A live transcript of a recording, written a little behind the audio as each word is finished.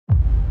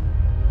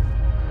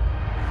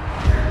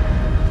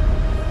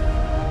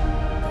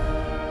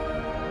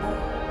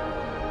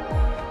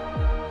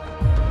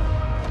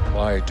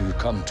Why do you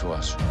come to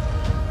us?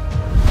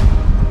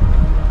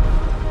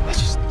 I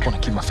just want to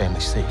keep my family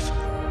safe.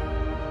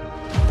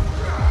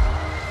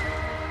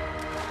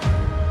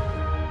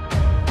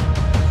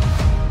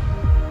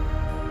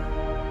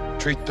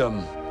 Treat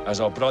them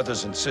as our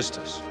brothers and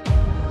sisters.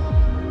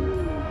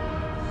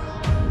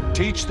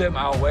 Teach them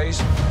our ways.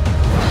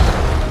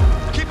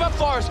 Keep up,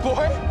 Forest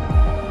boy!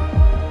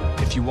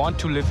 If you want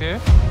to live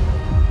here,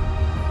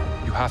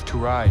 you have to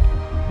ride.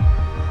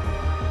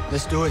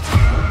 Let's do it.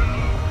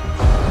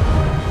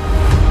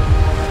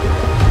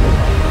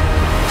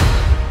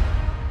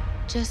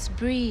 Just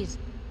breathe.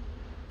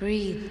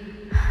 Breathe.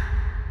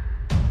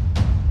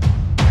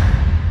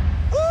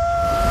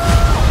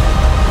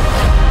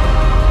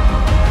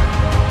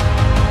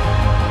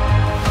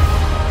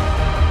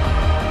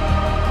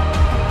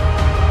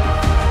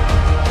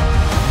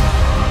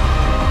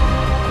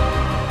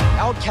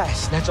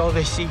 Outcasts, that's all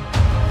they see.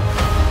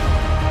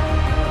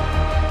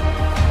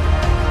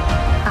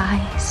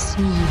 I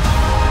see you.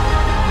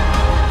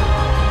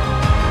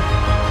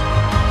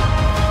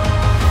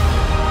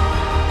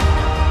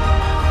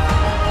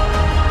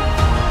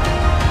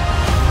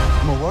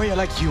 I'm a warrior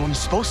like you. I'm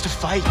supposed to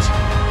fight.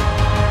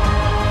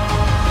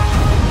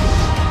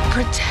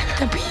 Protect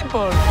the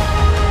people.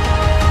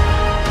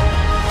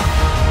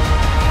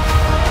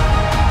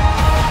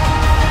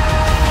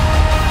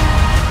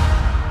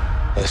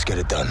 Let's get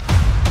it done.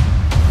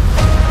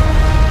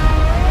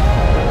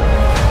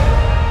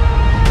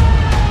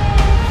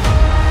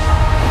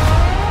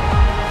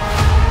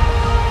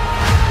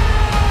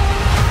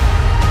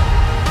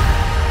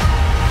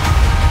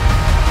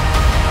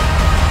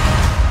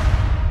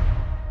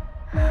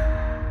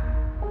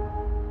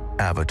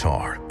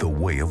 Avatar: The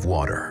Way of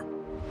Water.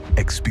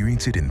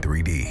 Experience it in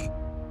 3D.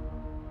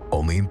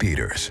 Only in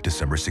theaters,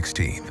 December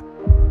 16th.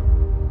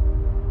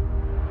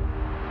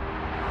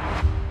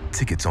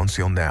 Tickets on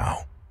sale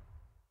now.